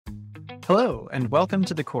Hello, and welcome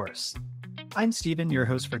to the course. I'm Stephen, your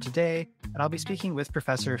host for today, and I'll be speaking with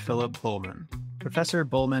Professor Philip Bohlman. Professor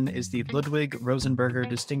Bohlman is the Ludwig Rosenberger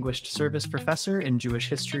Distinguished Service Professor in Jewish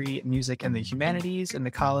History, Music, and the Humanities in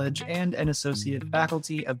the college and an Associate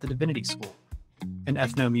Faculty of the Divinity School. An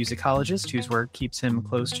ethnomusicologist whose work keeps him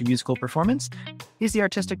close to musical performance, he's the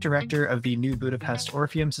artistic director of the New Budapest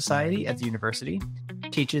Orpheum Society at the university,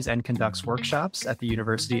 teaches and conducts workshops at the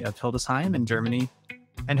University of Hildesheim in Germany,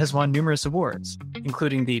 and has won numerous awards,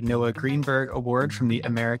 including the Noah Greenberg Award from the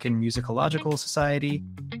American Musicological Society,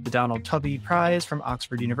 the Donald Tubby Prize from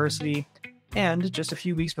Oxford University, and just a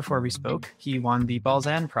few weeks before we spoke, he won the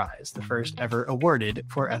Balzan Prize, the first ever awarded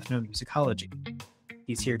for ethnomusicology.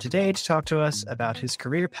 He's here today to talk to us about his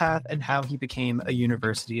career path and how he became a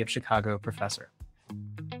University of Chicago professor.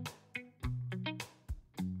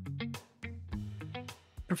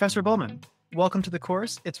 Professor Bohlman, welcome to the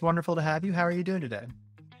course. It's wonderful to have you. How are you doing today?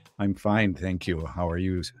 I'm fine, thank you. How are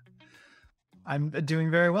you? I'm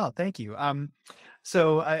doing very well, thank you.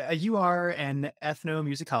 So you are an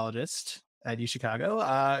ethnomusicologist at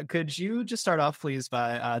UChicago. Could you just start off, please,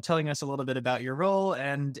 by telling us a little bit about your role,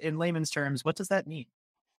 and in layman's terms, what does that mean?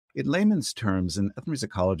 In layman's terms, an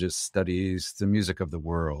ethnomusicologist studies the music of the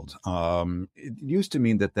world. It used to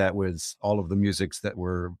mean that was all of the musics that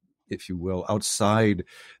were, if you will, outside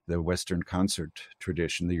the Western concert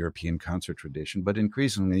tradition, the European concert tradition, but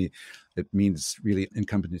increasingly it means really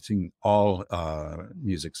encompassing all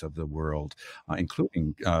musics of the world,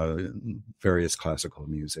 including various classical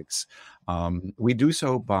musics. We do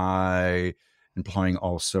so by employing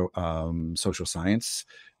also social science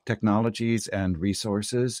technologies and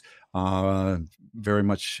resources, very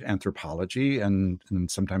much anthropology, and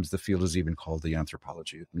sometimes the field is even called the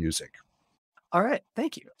anthropology of music. All right,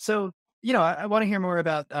 thank you. So, I want to hear more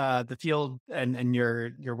about the field and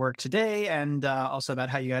your work today, and also about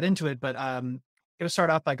how you got into it. But I'm going to start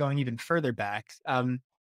off by going even further back.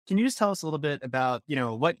 Can you just tell us a little bit about,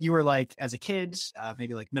 what you were like as a kid,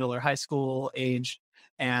 maybe like middle or high school age?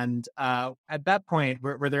 And at that point,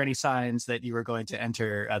 were there any signs that you were going to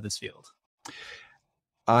enter this field?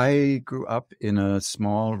 I grew up in a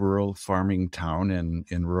small rural farming town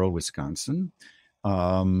in rural Wisconsin,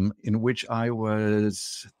 in which I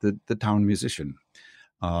was the town musician.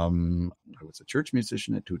 I was a church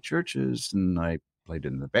musician at two churches, and I played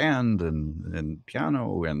in the band and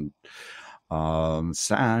piano and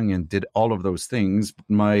sang and did all of those things.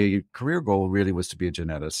 My career goal really was to be a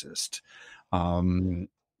geneticist.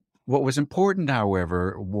 What was important,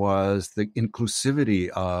 however, was the inclusivity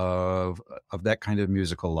of that kind of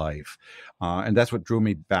musical life, and that's what drew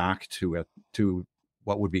me back to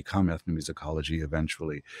what would become ethnomusicology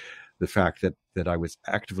eventually. The fact that I was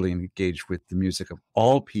actively engaged with the music of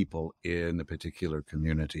all people in a particular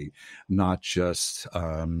community, not just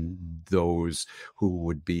those who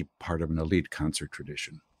would be part of an elite concert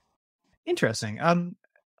tradition. Interesting.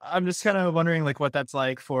 I'm just kind of wondering, like, what that's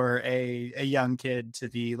like for a young kid to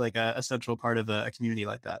be like a central part of a community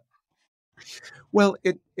like that. Well,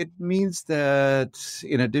 it means that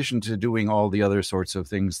in addition to doing all the other sorts of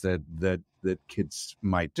things that kids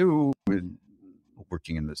might do,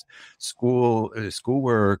 working in this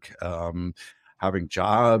schoolwork, having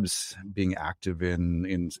jobs, being active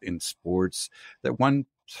in sports, that one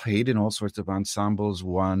played in all sorts of ensembles.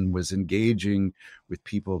 One was engaging with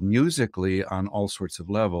people musically on all sorts of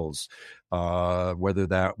levels, whether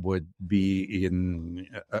that would be in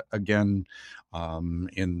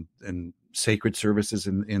sacred services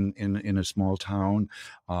in a small town,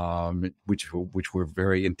 which were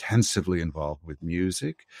very intensively involved with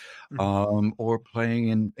music, or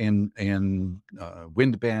playing in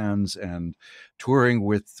wind bands and touring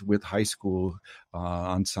with high school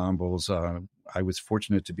ensembles. I was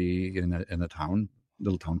fortunate to be in a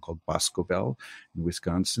little town called Boscobel in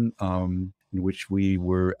Wisconsin, in which we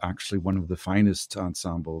were actually one of the finest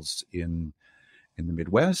ensembles in the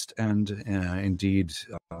Midwest and indeed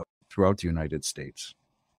throughout the United States.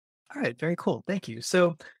 All right, very cool. Thank you.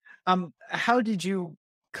 So, how did you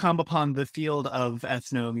come upon the field of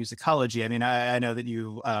ethnomusicology? I mean, I know that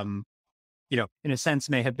you, in a sense,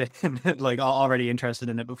 may have been like already interested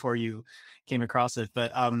in it before you came across it.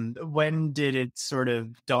 But when did it sort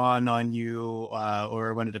of dawn on you,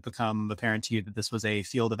 or when did it become apparent to you that this was a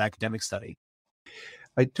field of academic study?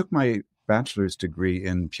 I took my bachelor's degree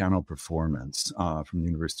in piano performance from the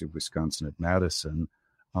University of Wisconsin at Madison,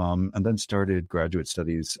 and then started graduate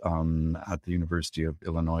studies at the University of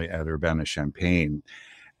Illinois at Urbana-Champaign.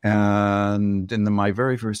 And in my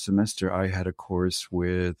very first semester, I had a course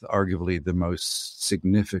with arguably the most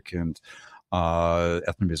significant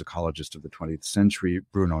ethnomusicologist of the 20th century,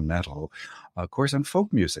 Bruno Nettel, a course on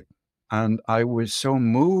folk music. And I was so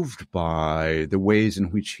moved by the ways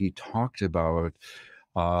in which he talked about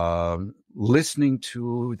uh, listening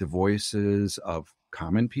to the voices of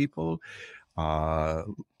common people, uh,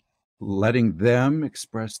 letting them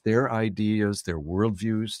express their ideas, their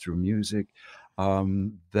worldviews through music,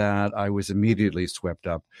 that I was immediately swept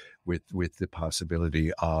up with the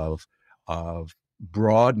possibility of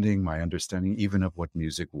broadening my understanding even of what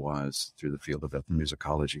music was through the field of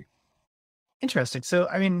ethnomusicology. Interesting. So,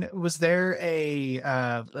 I mean, was there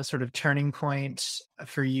a sort of turning point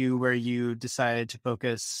for you where you decided to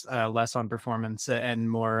focus less on performance and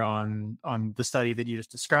more on the study that you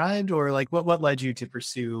just described, or like what led you to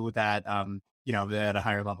pursue that at a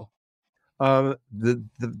higher level? The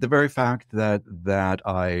very fact that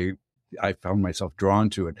I found myself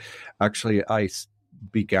drawn to it. Actually,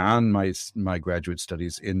 began my graduate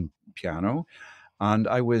studies in piano, and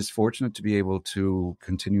I was fortunate to be able to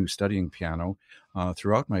continue studying piano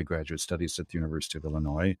throughout my graduate studies at the University of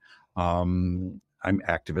Illinois. I'm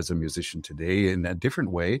active as a musician today in a different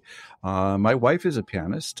way. My wife is a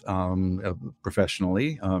pianist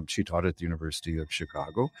professionally. She taught at the University of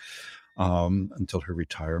Chicago until her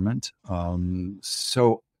retirement.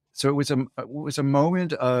 So it was a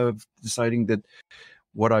moment of deciding that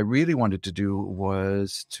what I really wanted to do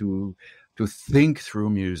was to think through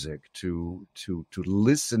music, to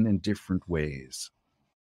listen in different ways.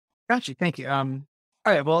 Gotcha. Thank you. All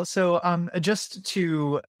right. Well, so just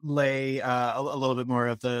to lay a little bit more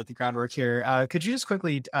of the groundwork here, could you just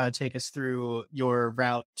quickly take us through your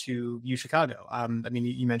route to UChicago? I mean,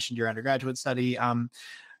 you mentioned your undergraduate study.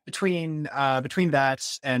 Between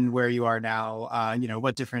that and where you are now,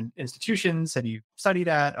 what different institutions have you studied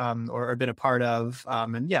at, or been a part of?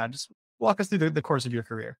 And yeah, just walk us through the course of your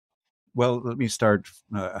career. Well, let me start,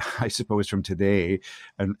 I suppose, from today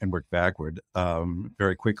and work backward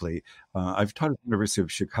very quickly. I've taught at the University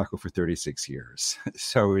of Chicago for 36 years.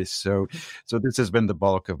 So this has been the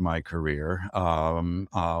bulk of my career. And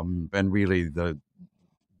really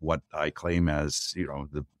what I claim as,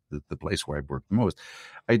 the place where I've worked the most.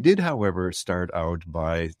 I did, however, start out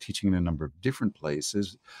by teaching in a number of different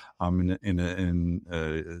places in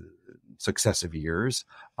successive years,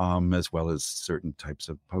 as well as certain types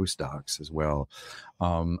of postdocs as well.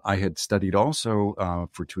 I had studied also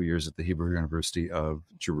for 2 years at the Hebrew University of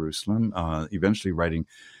Jerusalem, eventually writing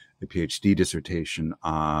a PhD dissertation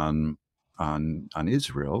on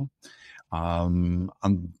Israel.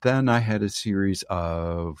 And then I had a series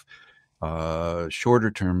of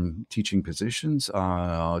shorter term teaching positions,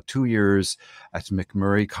 2 years at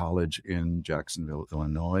McMurray College in Jacksonville,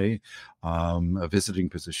 Illinois, a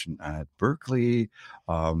visiting position at Berkeley,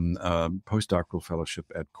 a postdoctoral fellowship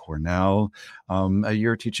at Cornell, a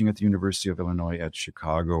year teaching at the University of Illinois at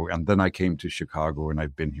Chicago. And then I came to Chicago and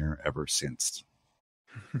I've been here ever since.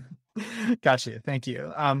 Gotcha. Thank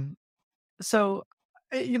you. So,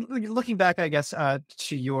 looking back, I guess,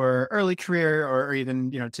 to your early career, or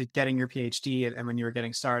even to getting your PhD, and when you were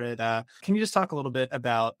getting started, can you just talk a little bit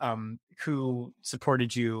about who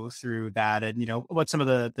supported you through that, and what some of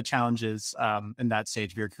the challenges in that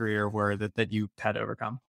stage of your career were that you had to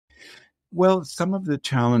overcome? Well, some of the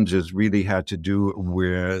challenges really had to do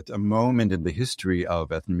with a moment in the history of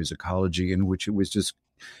ethnomusicology in which it was just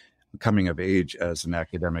coming of age as an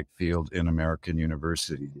academic field in American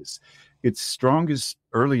universities. Its strongest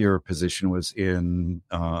earlier position was in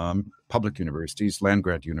public universities, land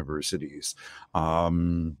grant universities,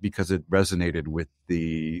 because it resonated with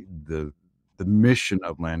the mission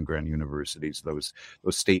of land grant universities. Those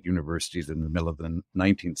state universities in the middle of the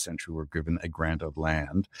 19th century were given a grant of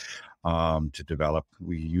land to develop.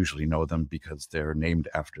 We usually know them because they're named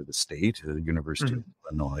after the state, the University of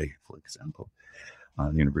Illinois, for example,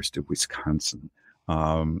 the University of Wisconsin.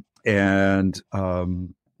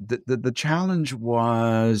 The challenge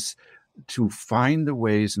was to find the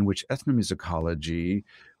ways in which ethnomusicology,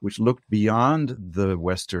 which looked beyond the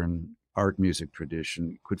Western art music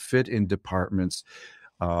tradition, could fit in departments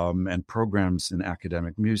and programs in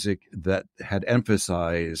academic music that had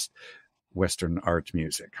emphasized Western art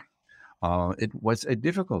music. It was a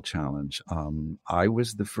difficult challenge. I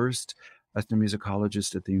was the first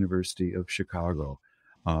ethnomusicologist at the University of Chicago,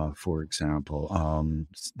 for example.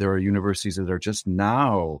 There are universities that are just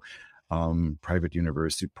now private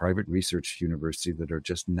research university that are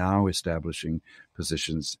just now establishing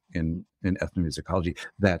positions in ethnomusicology.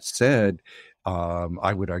 That said,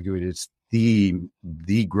 I would argue it is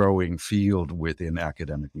the growing field within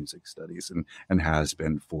academic music studies and has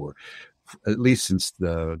been for at least since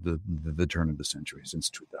the turn of the century, since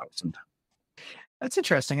 2000. That's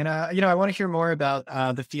interesting, and I want to hear more about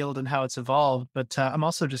the field and how it's evolved. But I'm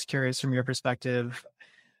also just curious from your perspective.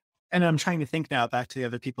 And I'm trying to think now back to the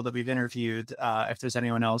other people that we've interviewed, if there's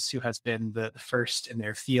anyone else who has been the first in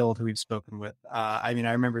their field who we've spoken with. I mean,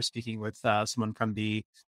 I remember speaking with someone from the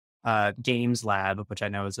games lab, which I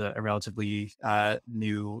know is a relatively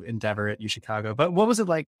new endeavor at UChicago. But what was it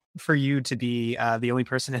like for you to be the only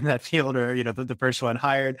person in that field, or the first one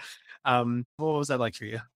hired? What was that like for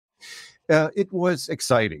you? It was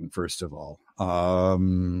exciting, first of all.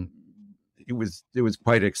 It was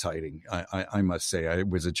quite exciting. I must say, it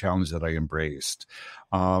was a challenge that I embraced.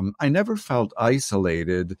 I never felt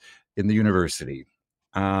isolated in the university,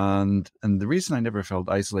 and the reason I never felt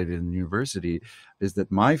isolated in the university is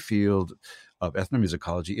that my field of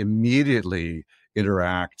ethnomusicology immediately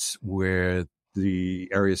interacts with the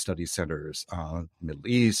area study centers, Middle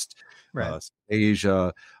East, Right.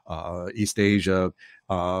 Asia, East Asia.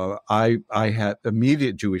 I had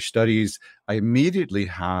immediate Jewish studies. I immediately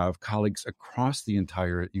have colleagues across the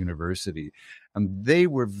entire university, and they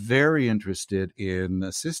were very interested in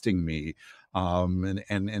assisting me,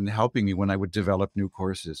 and helping me when I would develop new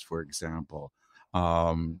courses, for example.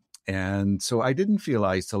 And so I didn't feel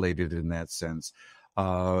isolated in that sense.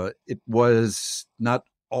 It was not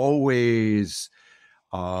always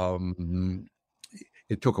um,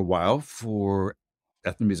 it took a while for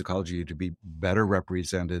ethnomusicology to be better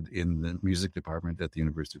represented in the music department at the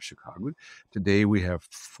University of Chicago. Today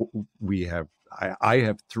I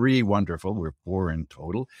have three wonderful, we're four in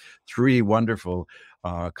total, three wonderful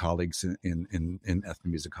colleagues in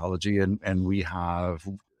ethnomusicology, and we have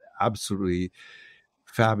absolutely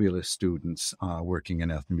fabulous students working in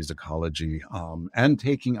ethnomusicology, and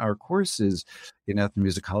taking our courses in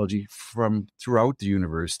ethnomusicology from throughout the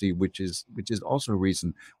university, which is also a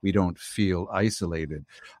reason we don't feel isolated.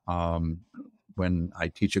 Um, when I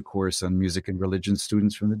teach a course on music and religion,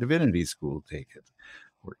 students from the Divinity School take it,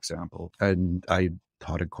 for example, and I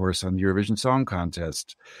taught a course on the Eurovision Song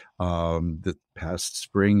Contest the past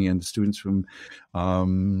spring, and students from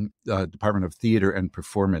Department of Theater and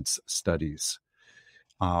Performance Studies.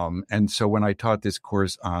 And so when I taught this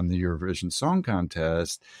course on the Eurovision Song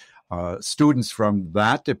Contest, students from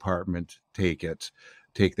that department take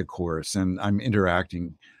the course, and I'm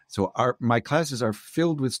interacting. So my classes are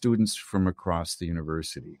filled with students from across the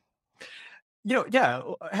university. Yeah.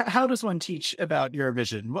 How does one teach about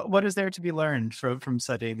Eurovision? What is there to be learned from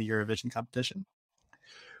studying the Eurovision competition?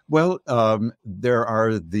 Well, there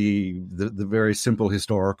are the very simple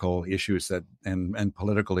historical issues and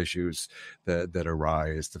political issues that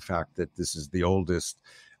arise. The fact that this is the oldest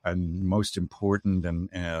and most important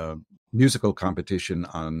and musical competition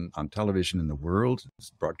on television in the world. It's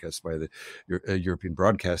broadcast by the European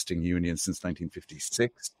Broadcasting Union since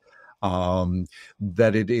 1956.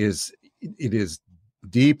 That it is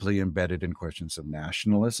deeply embedded in questions of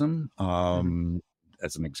nationalism. Mhm.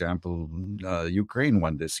 As an example, Ukraine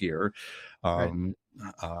won this year, Right. um,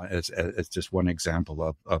 as just one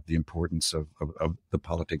example of the importance of the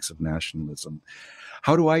politics of nationalism.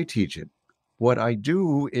 How do I teach it? What I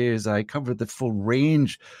do is I cover the full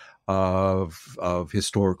range of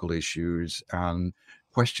historical issues and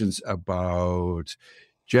questions about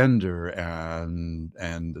gender and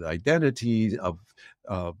identity of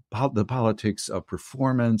the politics of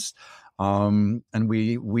performance, and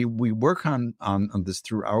we work on this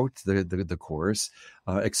throughout the course,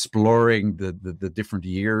 exploring the different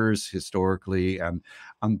years historically, and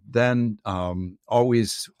then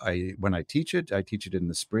always when I teach it in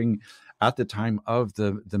the spring at the time of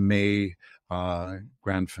the May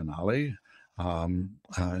grand finale,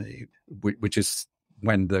 which is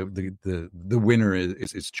when the winner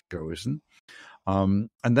is chosen. And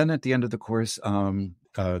then at the end of the course,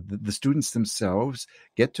 the students themselves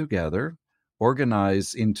get together,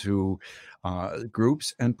 organize into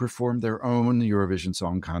groups, and perform their own Eurovision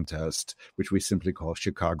Song Contest, which we simply call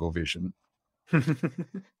Chicago Vision.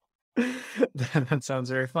 That sounds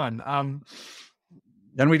very fun.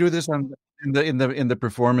 And we do this in the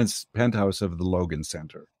performance penthouse of the Logan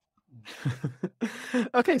Center.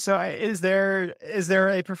 Okay, so is there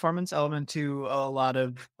a performance element to a lot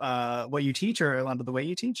of what you teach, or a lot of the way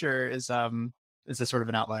you teach, or is this sort of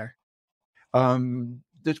an outlier?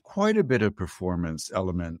 There's quite a bit of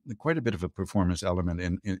quite a bit of a performance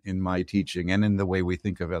element in my teaching and in the way we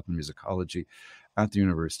think of ethnomusicology at the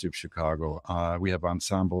University of Chicago. We have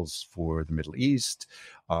ensembles for the Middle East,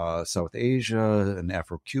 South Asia, an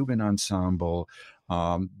Afro-Cuban ensemble,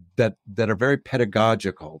 that are very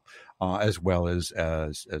pedagogical, as well as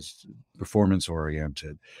performance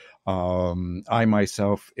oriented. I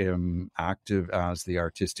myself am active as the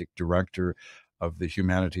artistic director of the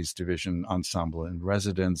Humanities Division Ensemble in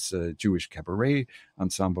Residence, a Jewish cabaret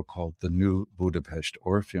ensemble called the New Budapest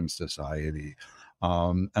Orpheum Society.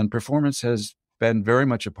 And performance has been very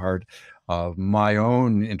much a part of my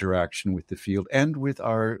own interaction with the field and with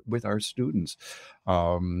our students,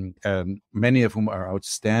 and many of whom are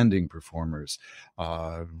outstanding performers,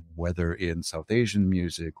 uh, whether in South Asian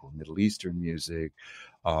music or Middle Eastern music,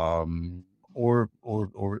 um, or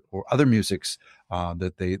other musics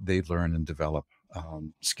that they learn and develop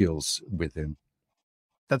skills within.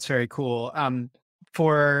 That's very cool.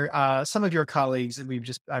 For some of your colleagues,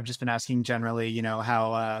 I've just been asking generally,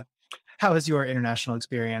 how has your international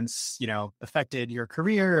experience, affected your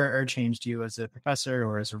career or changed you as a professor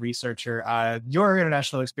or as a researcher? Your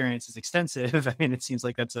international experience is extensive. I mean, it seems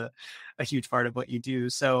like that's a huge part of what you do.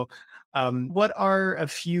 So, what are a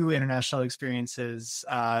few international experiences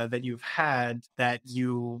that you've had that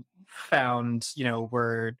you found,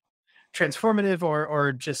 were transformative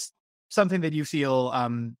or just something that you feel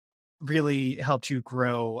really helped you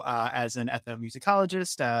grow as an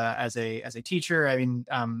ethnomusicologist, as a teacher? I mean,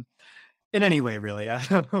 in any way, really.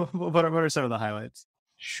 What are some of the highlights?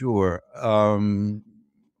 Sure. One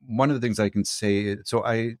of the things I can say, so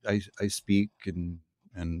I speak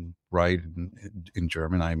and write in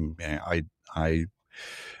German. I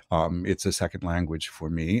it's a second language for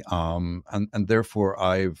me, and therefore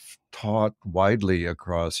I've taught widely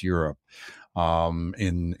across Europe,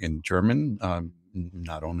 in German,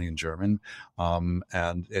 not only in German,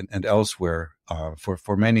 and elsewhere,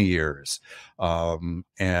 for many years, and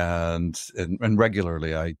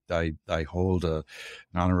regularly I hold an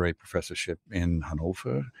honorary professorship in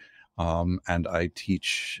Hanover. And I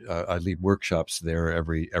teach, I lead workshops there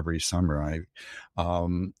every summer.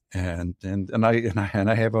 And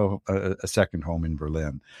I have a second home in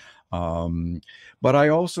Berlin. But I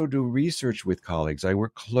also do research with colleagues. I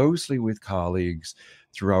work closely with colleagues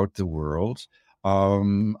throughout the world.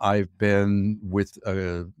 I've been with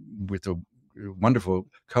a wonderful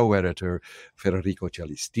co-editor, Federico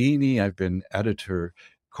Celestini. I've been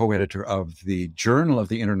co-editor of the Journal of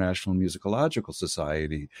the International Musicological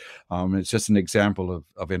Society. It's just an example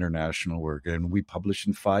of international work, and we publish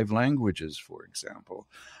in 5 languages, for example.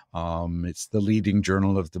 It's the leading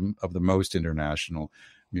journal of the most international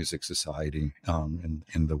music society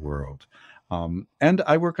in the world. And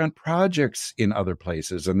I work on projects in other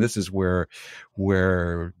places, and this is where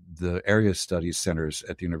the area studies centers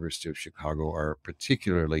at the University of Chicago are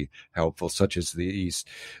particularly helpful, such as the East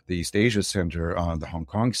Asia Center, the Hong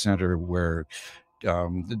Kong Center, where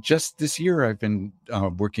just this year I've been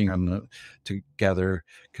working on together,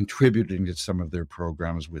 contributing to some of their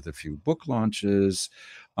programs with a few book launches,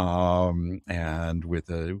 and with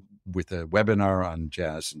a webinar on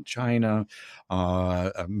jazz in China.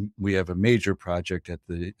 We have a major project at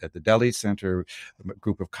the Delhi Center, a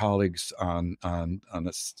group of colleagues on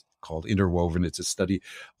a called Interwoven. It's a study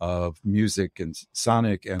of music and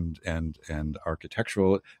sonic and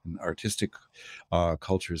architectural and artistic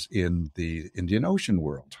cultures in the Indian Ocean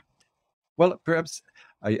world. Well, perhaps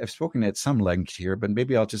I've spoken at some length here, but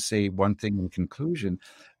maybe I'll just say one thing in conclusion,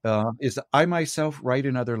 is I myself write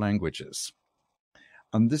in other languages.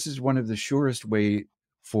 This is one of the surest way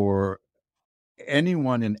for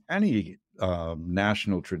anyone in any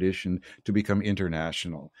national tradition to become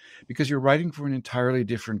international, because you're writing for an entirely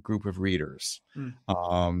different group of readers. Mm.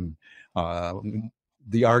 Um, uh,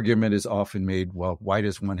 the argument is often made, well, why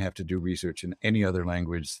does one have to do research in any other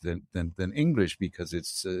language than English? Because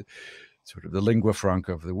it's sort of the lingua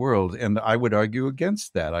franca of the world. And I would argue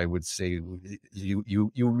against that. I would say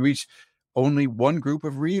you reach only one group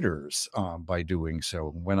of readers by doing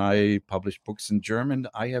so. When I publish books in German,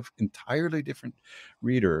 I have entirely different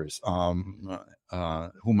readers whom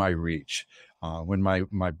I reach. When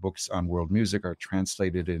my books on world music are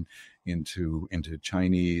translated into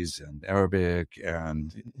Chinese and Arabic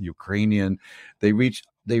and Ukrainian, they reach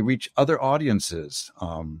other audiences.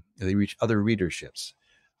 They reach other readerships.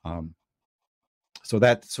 Um, so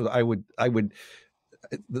I would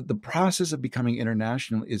the process of becoming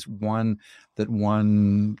international is one that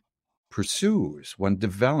one pursues, one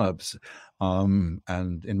develops,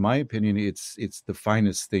 and in my opinion, it's the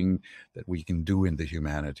finest thing that we can do in the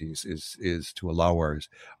humanities is to allow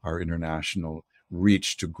our international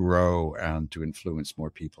reach to grow and to influence more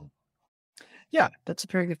people. Yeah, that's a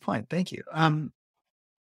very good point. Thank you.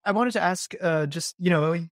 I wanted to ask, just,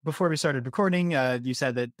 before we started recording, you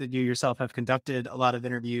said that you yourself have conducted a lot of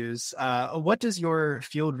interviews. What does your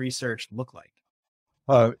field research look like?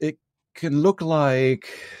 It can look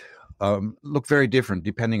very different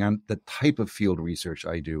depending on the type of field research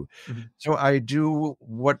I do. Mhm. So I do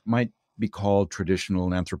what might be called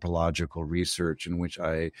traditional anthropological research, in which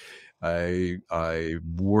I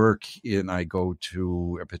work in, I go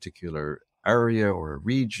to a particular area or a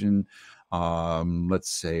region, let's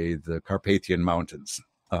say the Carpathian Mountains,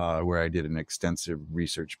 where I did an extensive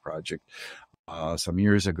research project some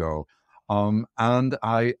years ago. And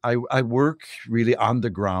I work really on the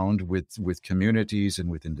ground with communities and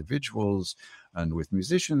with individuals and with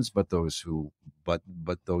musicians, but those who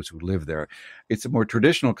live there. It's a more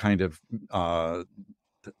traditional kind of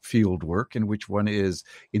field work in which one is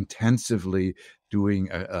intensively doing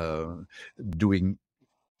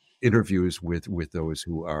interviews with those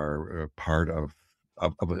who are part of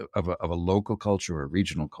a local culture or a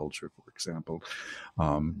regional culture, for example,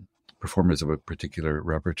 performers of a particular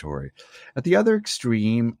repertory. At the other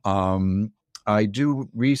extreme, I do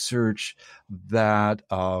research that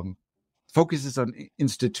focuses on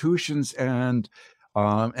institutions and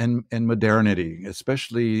modernity,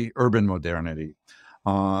 especially urban modernity,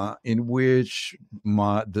 in which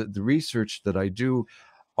the research that I do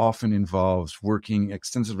often involves working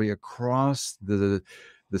extensively across the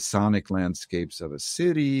sonic landscapes of a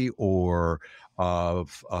city or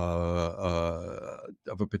of a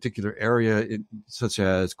particular area, such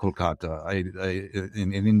as Kolkata,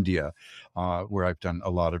 in India, where I've done a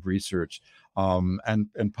lot of research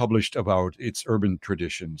and published about its urban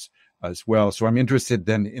traditions as well. So I'm interested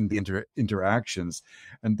then in the interactions,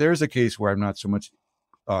 and there's a case where I'm not so much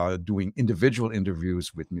doing individual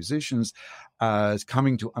interviews with musicians as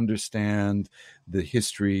coming to understand the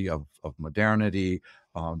history of modernity,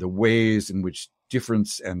 the ways in which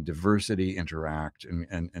difference and diversity interact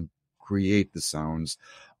and create the sounds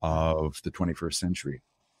of the 21st century.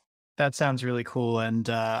 That sounds really cool, and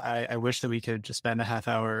I wish that we could just spend a half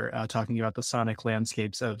hour talking about the sonic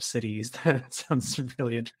landscapes of cities. That sounds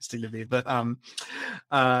really interesting to me. But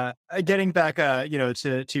getting back,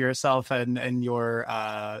 to yourself and your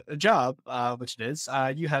job, which it is,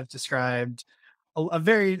 you have described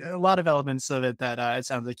a lot of elements of it that it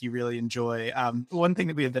sounds like you really enjoy. One thing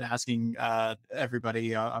that we have been asking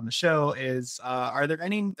everybody on the show is, are there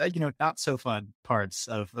any not so fun parts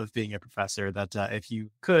of being a professor that if you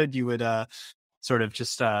could, you would sort of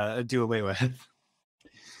just do away with?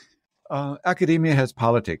 Academia has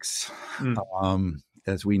politics, Mm.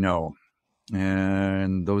 as we know,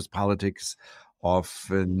 and those politics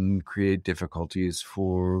often create difficulties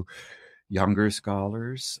for younger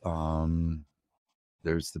scholars.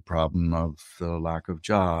 There's the problem of the lack of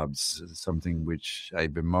jobs, something which I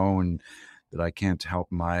bemoan that I can't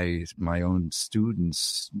help my own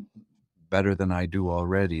students better than I do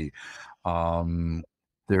already. Um,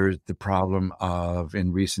 there's the problem of,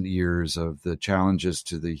 in recent years, of the challenges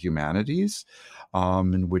to the humanities,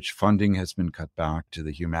 in which funding has been cut back to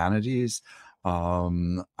the humanities,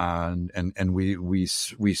 and we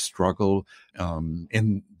struggle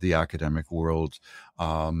in the academic world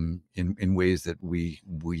in ways that we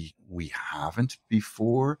haven't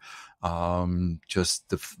before. Just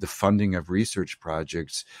the funding of research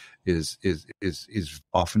projects is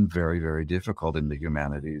often very, very difficult in the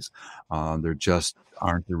humanities. There just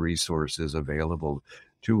aren't the resources available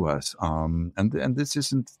to us, and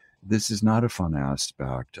this is not a fun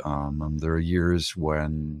aspect. There are years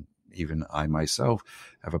when even I myself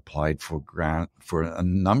have applied for a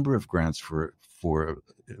number of grants for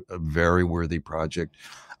a very worthy project,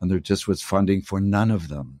 and there just was funding for none of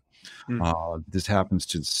them. Mm. This happens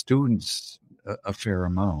to students a fair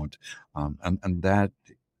amount, and that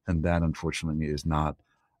unfortunately is not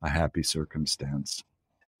a happy circumstance.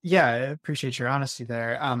 Yeah, I appreciate your honesty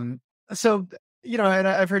there. So and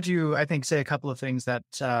I've heard you, I think, say a couple of things that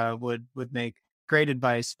would make great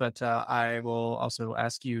advice, but I will also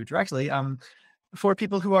ask you directly. For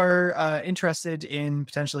people who are interested in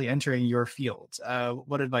potentially entering your field,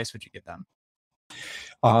 what advice would you give them?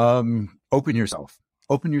 Open yourself.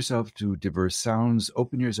 Open yourself to diverse sounds.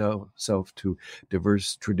 Open yourself to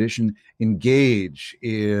diverse tradition. Engage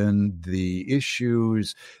in the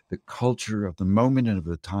issues, the culture of the moment and of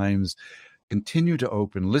the times. Continue to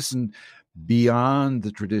open. Listen beyond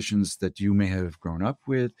the traditions that you may have grown up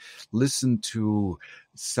with. Listen to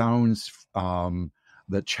sounds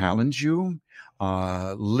that challenge you.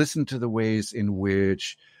 Listen to the ways in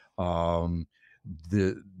which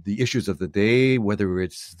the issues of the day, whether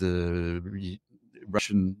it's the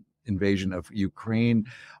Russian invasion of Ukraine,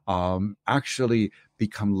 actually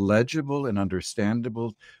become legible and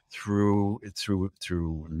understandable through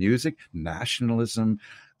music, nationalism.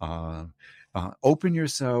 Open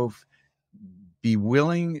yourself, be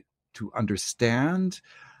willing to understand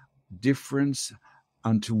difference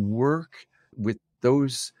and to work with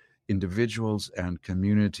those individuals and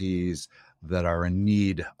communities that are in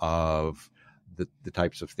need of the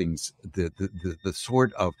types of things, the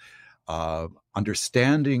sort of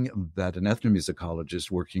understanding that an ethnomusicologist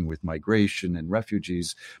working with migration and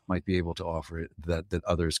refugees might be able to offer that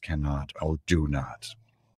others cannot or do not.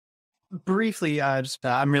 Briefly,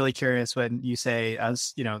 I'm really curious when you say,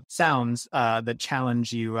 sounds that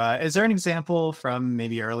challenge you. Is there an example from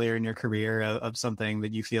maybe earlier in your career of something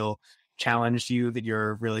that you feel challenged you that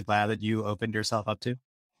you're really glad that you opened yourself up to?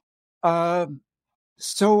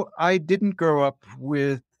 So I didn't grow up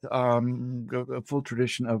with a full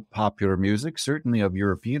tradition of popular music, certainly of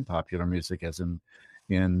European popular music, as in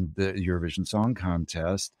the Eurovision Song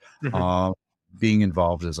Contest, Mhm. uh, being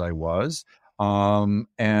involved as I was.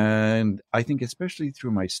 And I think especially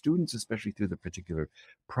through my students, especially through the particular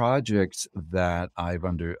projects that I've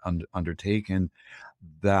undertaken,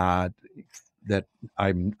 that that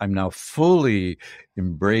I'm now fully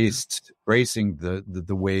embracing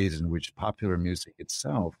the ways in which popular music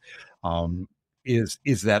itself um, is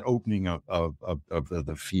that opening of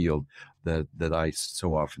the field that I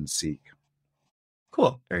so often seek.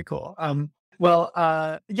 Cool. Very cool. One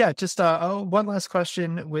last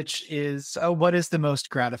question, which is, what is the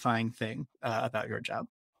most gratifying thing about your job?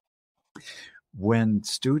 When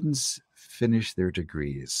students finish their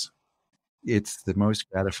degrees, it's the most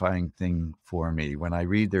gratifying thing for me. When I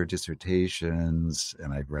read their dissertations,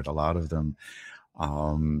 and I've read a lot of them,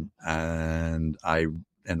 and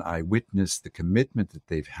I witness the commitment that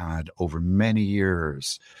they've had over many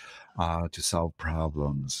years to solve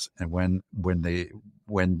problems, and when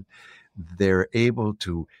they're able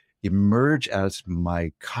to emerge as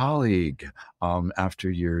my colleague after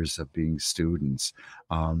years of being students,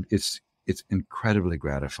 it's incredibly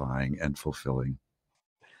gratifying and fulfilling.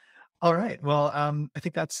 All right. Well, I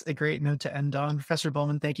think that's a great note to end on. Professor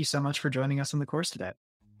Bohlman, thank you so much for joining us on the course today.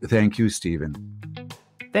 Thank you, Stephen.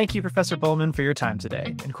 Thank you, Professor Bohlman, for your time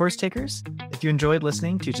today. And course takers, if you enjoyed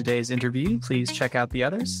listening to today's interview, please check out the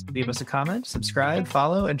others, leave us a comment, subscribe,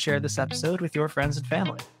 follow, and share this episode with your friends and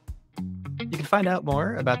family. You can find out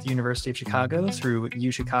more about the University of Chicago through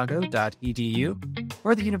uchicago.edu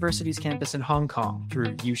or the university's campus in Hong Kong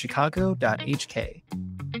through uchicago.hk.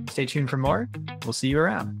 Stay tuned for more. We'll see you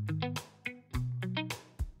around.